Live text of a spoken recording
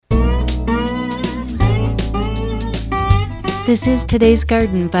This is today's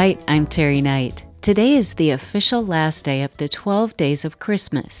Garden Bite. I'm Terry Knight. Today is the official last day of the 12 days of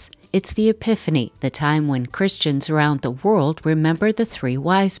Christmas. It's the Epiphany, the time when Christians around the world remember the three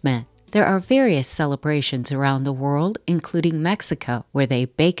wise men. There are various celebrations around the world, including Mexico, where they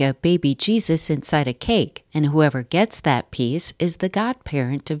bake a baby Jesus inside a cake, and whoever gets that piece is the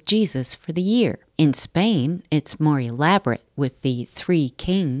godparent of Jesus for the year. In Spain, it's more elaborate, with the three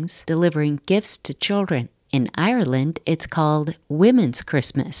kings delivering gifts to children. In Ireland, it's called Women's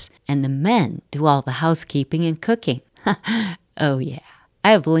Christmas, and the men do all the housekeeping and cooking. Oh yeah.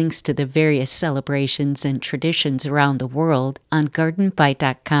 I have links to the various celebrations and traditions around the world on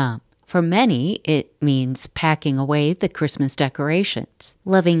gardenbite.com. For many, it means packing away the Christmas decorations,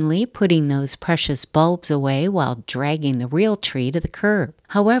 lovingly putting those precious bulbs away while dragging the real tree to the curb.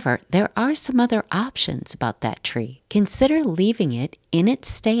 However, there are some other options about that tree. Consider leaving it in its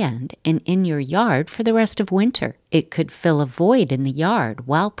stand and in your yard for the rest of winter. It could fill a void in the yard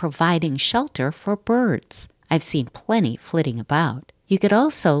while providing shelter for birds. I've seen plenty flitting about. You could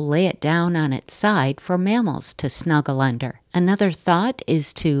also lay it down on its side for mammals to snuggle under. Another thought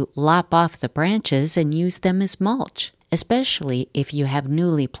is to lop off the branches and use them as mulch, especially if you have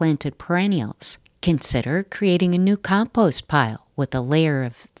newly planted perennials. Consider creating a new compost pile with a layer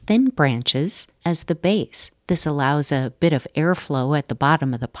of thin branches as the base. This allows a bit of airflow at the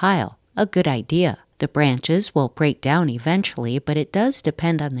bottom of the pile. A good idea. The branches will break down eventually, but it does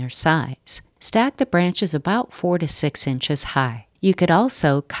depend on their size. Stack the branches about 4 to 6 inches high. You could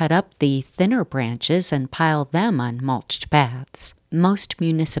also cut up the thinner branches and pile them on mulched paths. Most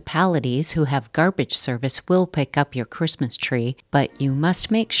municipalities who have garbage service will pick up your Christmas tree, but you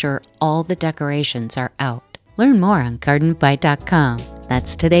must make sure all the decorations are out. Learn more on gardenbite.com.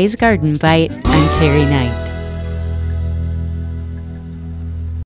 That's today's Garden Bite. I'm Terry Knight.